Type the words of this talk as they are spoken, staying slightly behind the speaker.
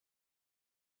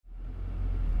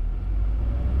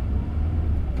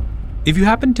If you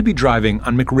happen to be driving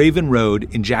on McRaven Road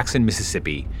in Jackson,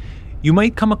 Mississippi, you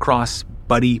might come across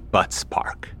Buddy Butts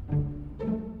Park.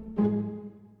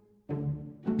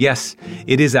 Yes,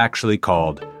 it is actually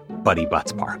called Buddy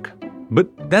Butts Park.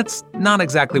 But that's not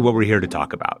exactly what we're here to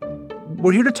talk about.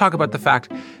 We're here to talk about the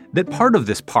fact that part of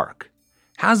this park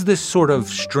has this sort of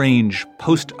strange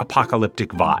post-apocalyptic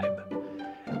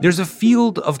vibe. There's a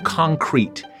field of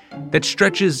concrete that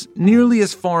stretches nearly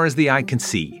as far as the eye can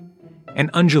see and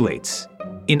undulates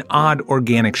in odd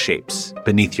organic shapes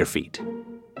beneath your feet.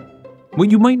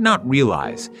 What you might not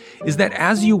realize is that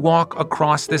as you walk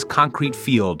across this concrete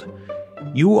field,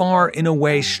 you are in a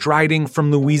way striding from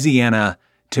Louisiana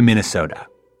to Minnesota,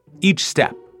 each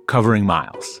step covering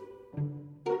miles.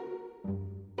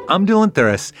 I'm Dylan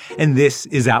Thuras, and this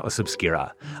is Atlas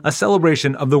Obscura, a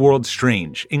celebration of the world's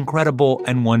strange, incredible,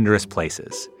 and wondrous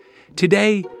places.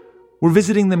 Today, we're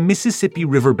visiting the Mississippi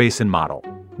River Basin model,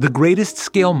 the greatest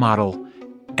scale model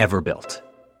ever built.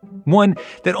 One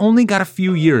that only got a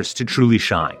few years to truly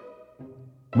shine.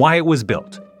 Why it was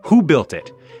built, who built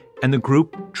it, and the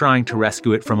group trying to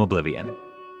rescue it from oblivion.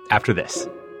 After this.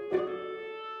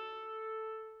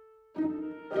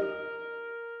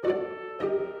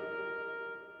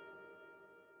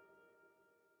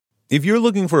 If you're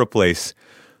looking for a place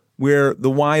where the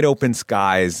wide open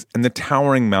skies and the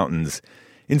towering mountains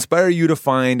inspire you to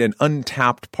find an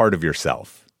untapped part of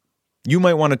yourself, you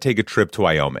might want to take a trip to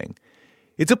Wyoming.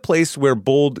 It's a place where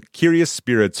bold, curious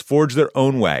spirits forge their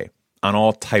own way on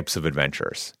all types of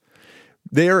adventures.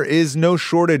 There is no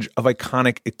shortage of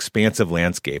iconic, expansive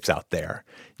landscapes out there.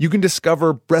 You can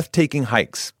discover breathtaking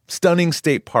hikes, stunning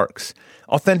state parks,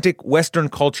 authentic Western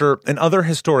culture, and other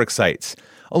historic sites,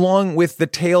 along with the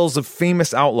tales of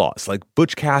famous outlaws like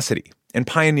Butch Cassidy and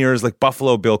pioneers like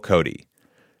Buffalo Bill Cody.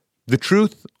 The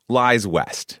truth lies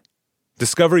west.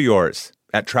 Discover yours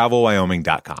at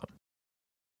travelwyoming.com.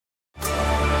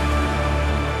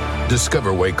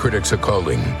 Discover why critics are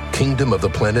calling Kingdom of the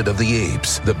Planet of the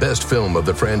Apes the best film of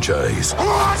the franchise.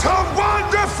 What a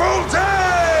wonderful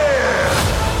day!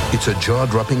 It's a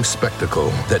jaw-dropping spectacle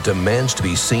that demands to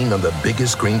be seen on the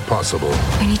biggest screen possible.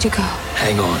 I need to go.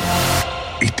 Hang on.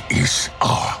 It is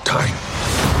our time.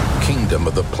 Kingdom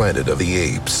of the Planet of the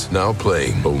Apes, now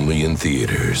playing only in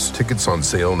theaters. Tickets on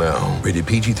sale now. Rated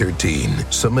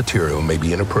PG-13. Some material may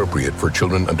be inappropriate for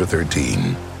children under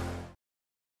 13.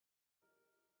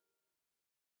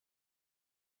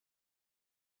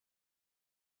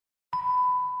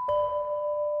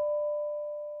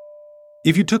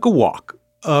 If you took a walk,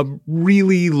 a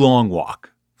really long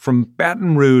walk, from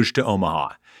Baton Rouge to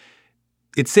Omaha,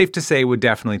 it's safe to say it would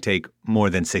definitely take more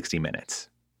than 60 minutes.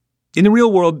 In the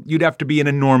real world, you'd have to be an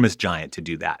enormous giant to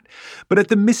do that. But at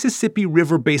the Mississippi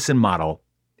River Basin model,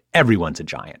 everyone's a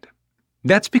giant.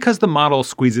 That's because the model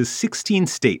squeezes 16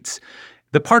 states,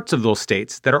 the parts of those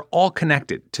states that are all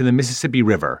connected to the Mississippi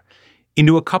River,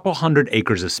 into a couple hundred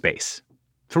acres of space.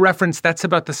 For reference, that's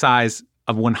about the size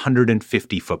of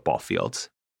 150 football fields.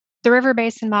 The River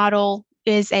Basin model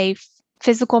is a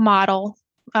physical model,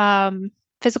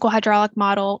 physical hydraulic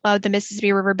model of the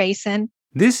Mississippi River Basin.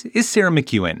 This is Sarah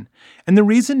McEwen, and the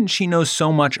reason she knows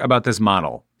so much about this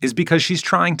model is because she's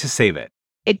trying to save it.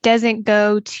 It doesn't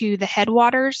go to the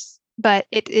headwaters, but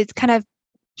it kind of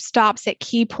stops at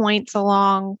key points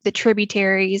along the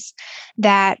tributaries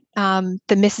that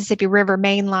the Mississippi River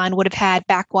mainline would have had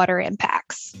backwater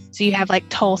impacts. So you have like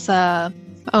Tulsa,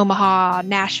 Omaha,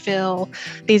 Nashville.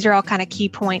 These are all kind of key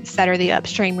points that are the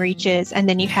upstream reaches. And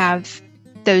then you have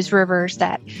those rivers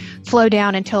that flow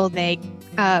down until they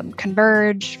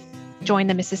converge, join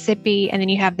the Mississippi, and then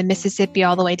you have the Mississippi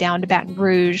all the way down to Baton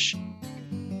Rouge.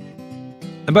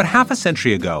 About half a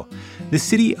century ago, the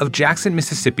city of Jackson,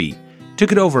 Mississippi,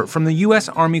 took it over from the U.S.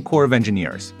 Army Corps of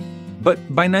Engineers. But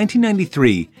by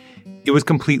 1993, it was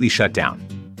completely shut down,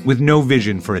 with no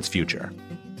vision for its future.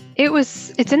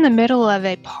 It's in the middle of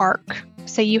a park.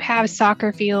 So you have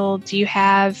soccer fields, you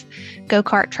have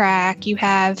go-kart track, you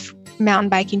have mountain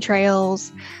biking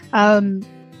trails.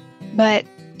 But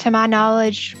to my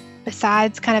knowledge,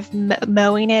 besides kind of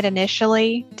mowing it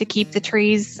initially to keep the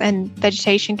trees and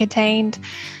vegetation contained,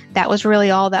 that was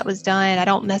really all that was done. I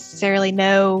don't necessarily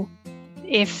know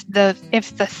if the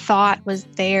thought was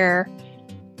there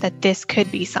that this could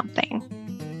be something.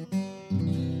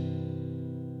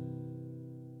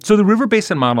 So the River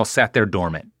Basin model sat there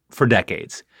dormant for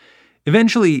decades.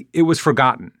 Eventually, it was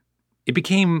forgotten. It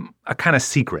became a kind of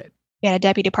secret. We had a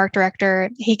deputy park director.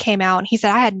 He came out and he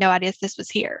said, I had no idea this was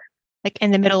here, like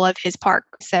in the middle of his park.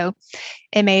 So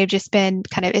it may have just been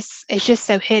kind of, it's just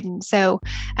so hidden. So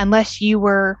unless you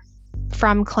were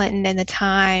from Clinton in the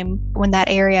time when that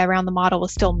area around the model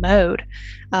was still mowed,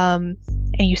 and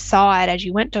you saw it as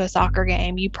you went to a soccer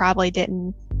game, you probably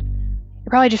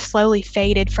just slowly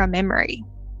faded from memory.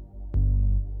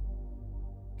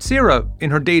 Sarah,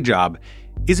 in her day job,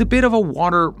 is a bit of a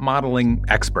water modeling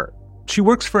expert. She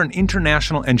works for an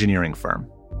international engineering firm.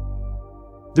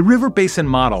 The River Basin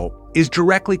model is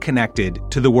directly connected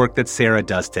to the work that Sarah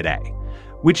does today,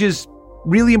 which is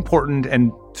really important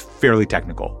and fairly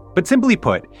technical. But simply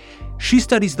put, she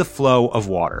studies the flow of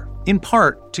water, in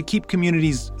part to keep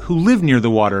communities who live near the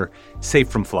water safe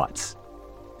from floods.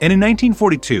 And in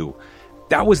 1942,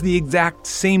 that was the exact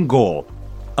same goal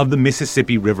of the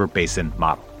Mississippi River Basin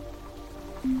model.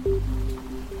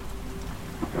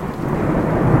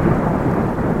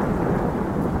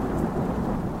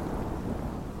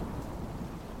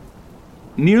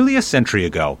 Nearly a century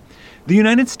ago, the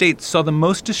United States saw the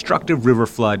most destructive river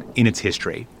flood in its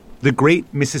history, the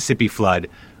Great Mississippi Flood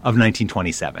of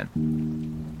 1927.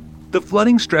 The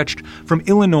flooding stretched from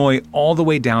Illinois all the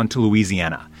way down to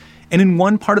Louisiana, and in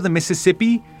one part of the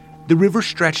Mississippi, the river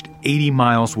stretched 80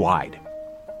 miles wide.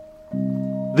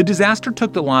 The disaster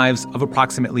took the lives of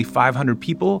approximately 500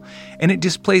 people, and it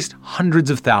displaced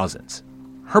hundreds of thousands.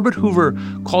 Herbert Hoover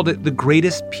called it the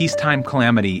greatest peacetime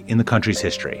calamity in the country's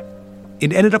history.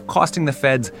 It ended up costing the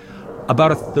feds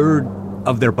about a third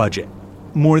of their budget,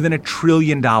 more than $1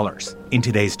 trillion in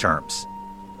today's terms.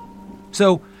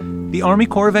 So the Army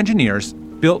Corps of Engineers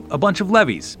built a bunch of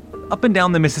levees up and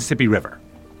down the Mississippi River.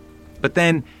 But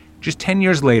then, just 10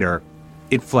 years later,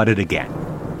 it flooded again.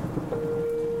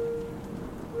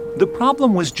 The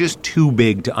problem was just too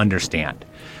big to understand.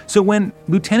 So when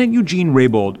Lieutenant Eugene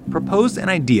Raybould proposed an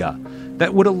idea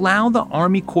that would allow the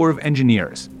Army Corps of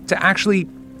Engineers to actually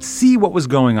see what was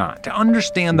going on, to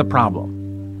understand the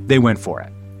problem, they went for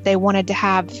it. They wanted to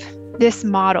have this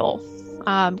model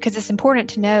because it's important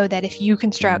to know that if you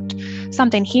construct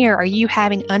something here, are you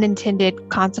having unintended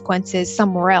consequences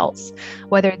somewhere else,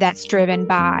 whether that's driven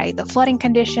by the flooding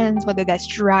conditions, whether that's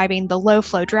driving the low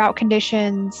flow drought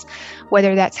conditions,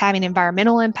 whether that's having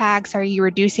environmental impacts, are you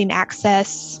reducing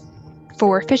access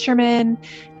for fishermen?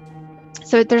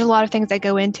 So there's a lot of things that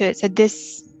go into it. So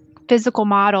this physical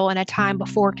model in a time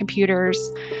before computers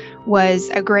was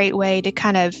a great way to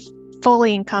kind of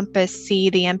fully see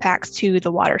the impacts to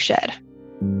the watershed.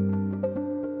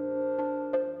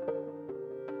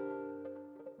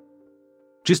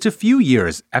 Just a few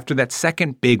years after that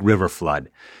second big river flood,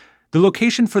 the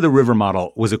location for the river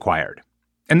model was acquired,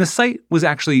 and the site was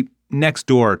actually next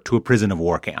door to a prison of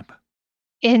war camp.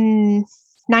 In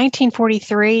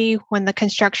 1943, when the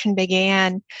construction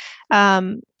began,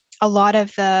 a lot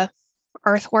of the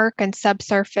earthwork and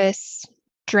subsurface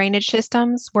drainage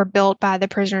systems were built by the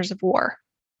prisoners of war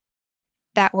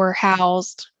that were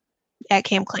housed at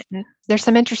Camp Clinton. There's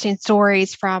some interesting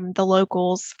stories from the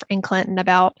locals in Clinton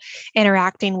about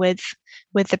interacting with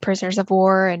the prisoners of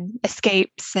war and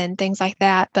escapes and things like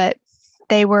that. But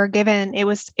they were given, it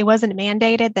wasn't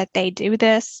mandated that they do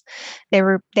this. They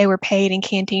were paid in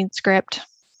canteen script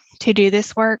to do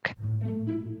this work.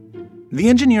 The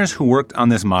engineers who worked on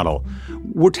this model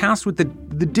were tasked with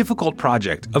the difficult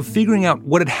project of figuring out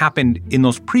what had happened in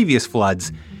those previous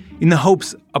floods in the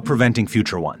hopes of preventing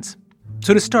future ones.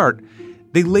 So to start,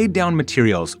 they laid down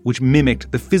materials which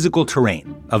mimicked the physical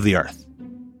terrain of the Earth.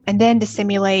 And then to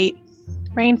simulate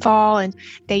rainfall, and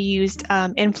they used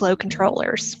inflow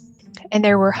controllers. And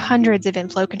there were hundreds of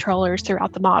inflow controllers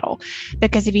throughout the model.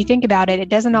 Because if you think about it, it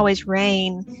doesn't always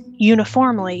rain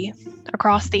uniformly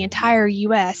across the entire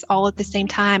U.S. all at the same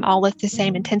time, all at the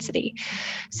same intensity.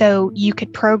 So you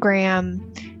could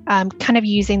program kind of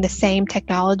using the same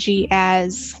technology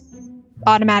as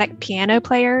automatic piano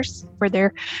players, where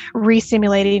they're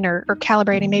re-simulating or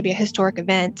calibrating maybe a historic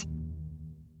event.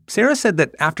 Sarah said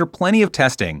that after plenty of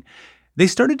testing, they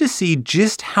started to see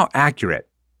just how accurate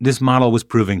this model was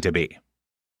proving to be.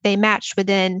 They matched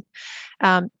within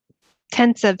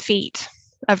tenths of feet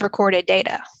of recorded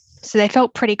data. So they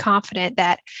felt pretty confident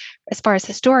that as far as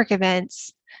historic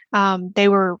events, they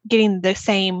were getting the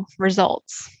same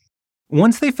results.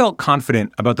 Once they felt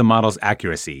confident about the model's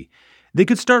accuracy, they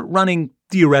could start running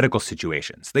theoretical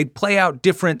situations. They'd play out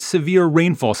different severe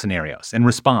rainfall scenarios and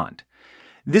respond.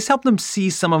 This helped them see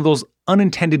some of those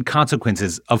unintended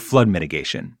consequences of flood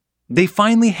mitigation. They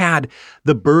finally had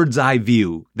the bird's eye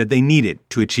view that they needed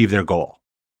to achieve their goal.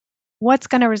 What's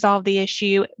going to resolve the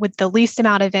issue with the least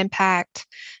amount of impact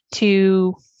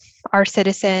to our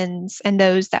citizens and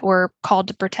those that we're called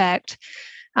to protect?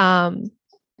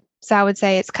 So I would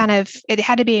say it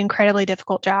had to be an incredibly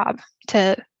difficult job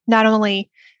to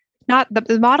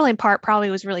the modeling part probably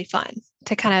was really fun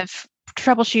to kind of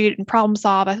troubleshoot and problem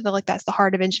solve. I feel like that's the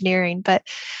heart of engineering. But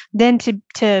then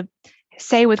to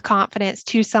say with confidence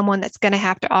to someone that's going to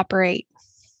have to operate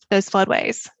those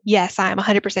floodways, yes, I am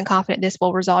 100% confident this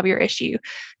will resolve your issue.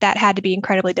 That had to be an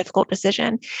incredibly difficult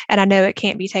decision. And I know it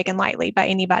can't be taken lightly by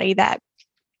anybody that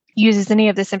uses any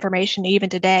of this information even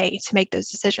today to make those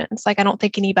decisions. Like, I don't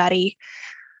think anybody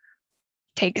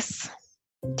takes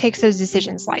those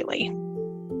decisions lightly.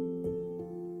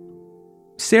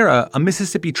 Sarah, a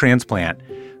Mississippi transplant,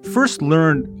 first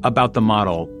learned about the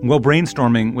model while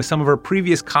brainstorming with some of her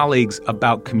previous colleagues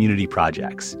about community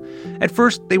projects. At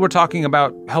first, they were talking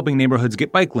about helping neighborhoods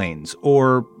get bike lanes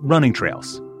or running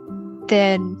trails.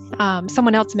 Then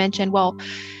someone else mentioned, well,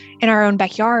 in our own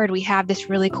backyard, we have this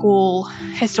really cool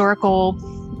historical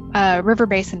river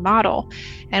basin model.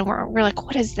 And we're like,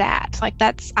 what is that? Like,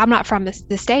 I'm not from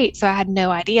the state, so I had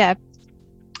no idea.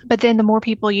 But then the more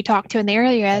people you talk to in the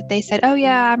area, they said, oh,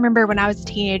 yeah, I remember when I was a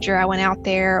teenager, I went out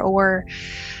there. Or,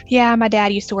 yeah, my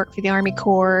dad used to work for the Army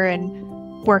Corps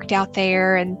and worked out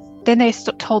there. And then they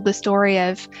told the story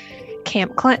of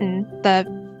Camp Clinton, the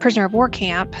prisoner of war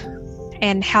camp,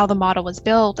 and how the model was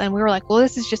built. And we were like, well,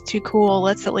 this is just too cool.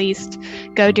 Let's at least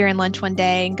go during lunch one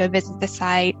day and go visit the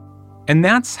site. And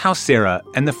that's how Sarah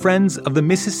and the Friends of the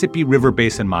Mississippi River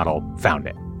Basin model found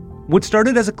it. What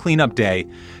started as a cleanup day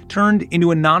turned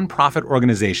into a nonprofit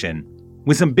organization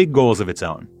with some big goals of its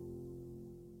own.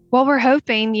 Well, we're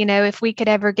hoping, if we could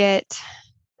ever get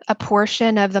a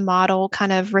portion of the model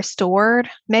kind of restored,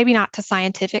 maybe not to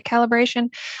scientific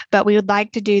calibration, but we would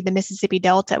like to do the Mississippi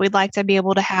Delta. We'd like to be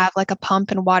able to have like a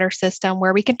pump and water system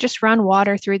where we can just run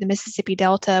water through the Mississippi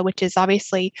Delta, which is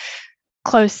obviously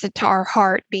close to our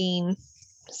heart being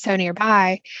so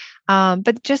nearby.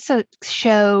 But just to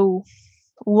show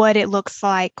what it looks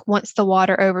like once the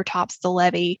water overtops the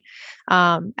levee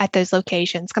at those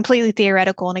locations. Completely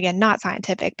theoretical and, again, not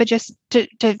scientific, but just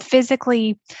to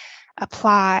physically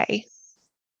apply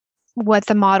what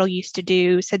the model used to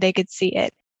do so they could see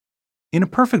it. In a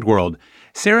perfect world,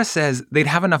 Sarah says they'd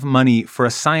have enough money for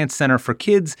a science center for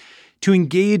kids to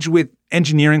engage with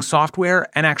engineering software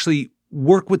and actually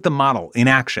work with the model in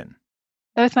action.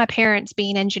 Both my parents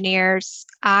being engineers,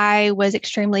 I was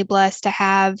extremely blessed to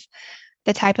have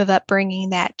the type of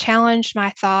upbringing that challenged my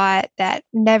thought, that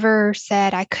never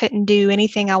said I couldn't do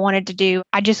anything I wanted to do.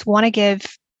 I just want to give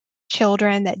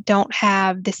children that don't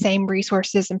have the same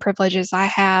resources and privileges I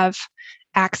have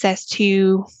access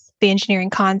to the engineering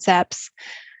concepts.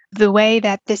 The way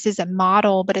that this is a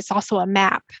model, but it's also a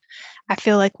map, I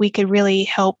feel like we could really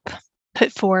help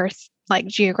put forth like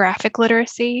geographic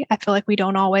literacy. I feel like we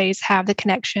don't always have the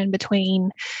connection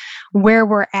between where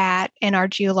we're at and our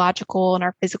geological and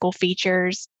our physical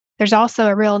features. There's also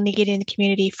a real need in the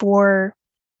community for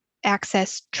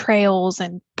access trails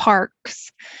and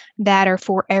parks that are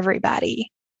for everybody.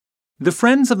 The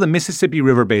Friends of the Mississippi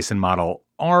River Basin model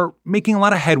are making a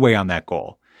lot of headway on that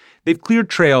goal. They've cleared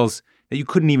trails that you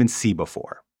couldn't even see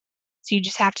before. So you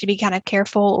just have to be kind of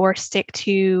careful or stick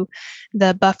to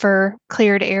the buffer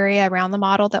cleared area around the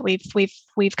model that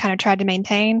we've kind of tried to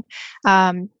maintain.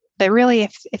 But really,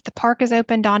 if the park is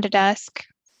open dawn to dusk,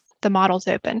 the model's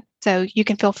open. So you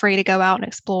can feel free to go out and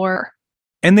explore.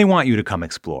 And they want you to come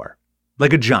explore,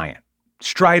 like a giant,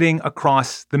 striding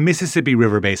across the Mississippi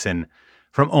River Basin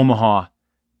from Omaha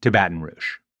to Baton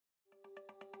Rouge.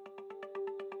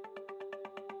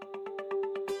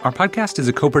 Our podcast is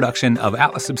a co-production of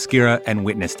Atlas Obscura and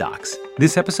Witness Docs.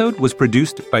 This episode was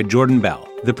produced by Jordan Bell.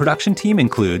 The production team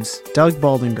includes Doug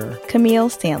Baldinger, Camille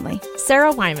Stanley,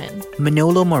 Sarah Wyman,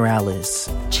 Manolo Morales,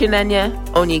 Chinenya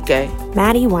Onike,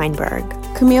 Maddie Weinberg,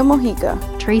 Camille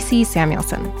Mojica, Tracy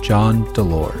Samuelson, John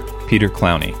Delore, Peter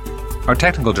Clowney. Our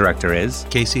technical director is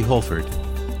Casey Holford.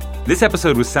 This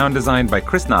episode was sound designed by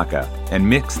Chris Naka and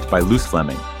mixed by Luce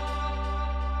Fleming.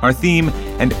 Our theme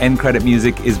and end credit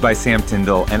music is by Sam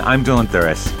Tyndall, and I'm Dylan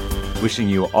Thuris, wishing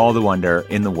you all the wonder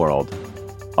in the world.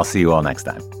 I'll see you all next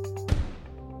time.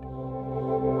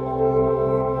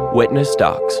 Witness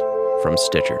Docs from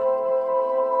Stitcher.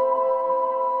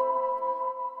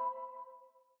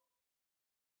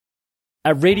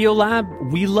 At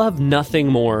Radiolab, we love nothing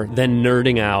more than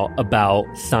nerding out about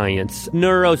science,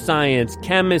 neuroscience,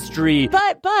 chemistry.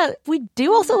 But we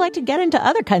do also like to get into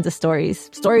other kinds of stories.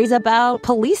 Stories about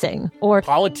policing or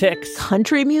politics,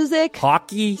 country music,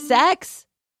 hockey, sex,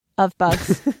 of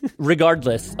bugs.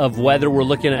 Regardless of whether we're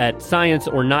looking at science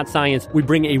or not science, we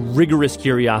bring a rigorous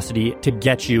curiosity to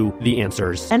get you the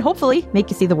answers. And hopefully make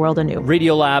you see the world anew.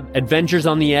 Radiolab, adventures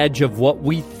on the edge of what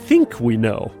we think we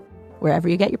know. Wherever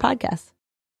you get your podcasts.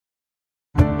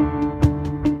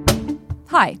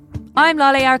 Hi, I'm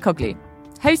Lale Arcoglu,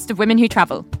 host of Women Who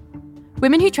Travel.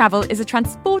 Women Who Travel is a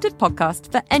transported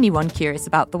podcast for anyone curious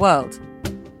about the world.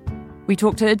 We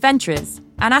talk to adventurers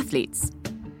and athletes.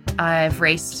 I've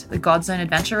raced the Godzone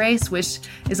Adventure Race, which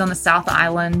is on the South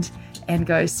Island and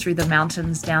goes through the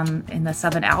mountains down in the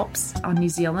Southern Alps on New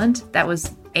Zealand. That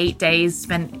was 8 days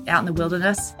spent out in the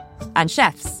wilderness. And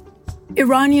chefs.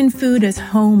 Iranian food is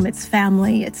home, it's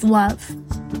family, it's love.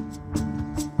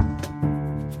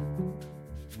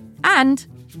 And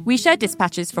we share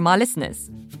dispatches from our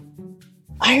listeners.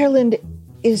 Ireland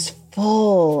is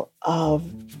full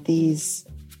of these,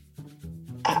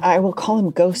 I will call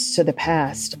them ghosts of the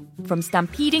past. From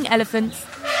stampeding elephants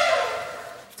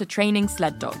to training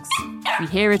sled dogs. We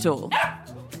hear it all.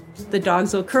 The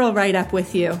dogs will curl right up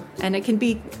with you, and it can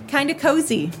be kind of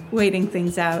cozy waiting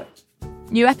things out.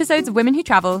 New episodes of Women Who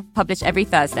Travel published every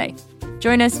Thursday.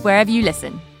 Join us wherever you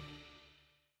listen.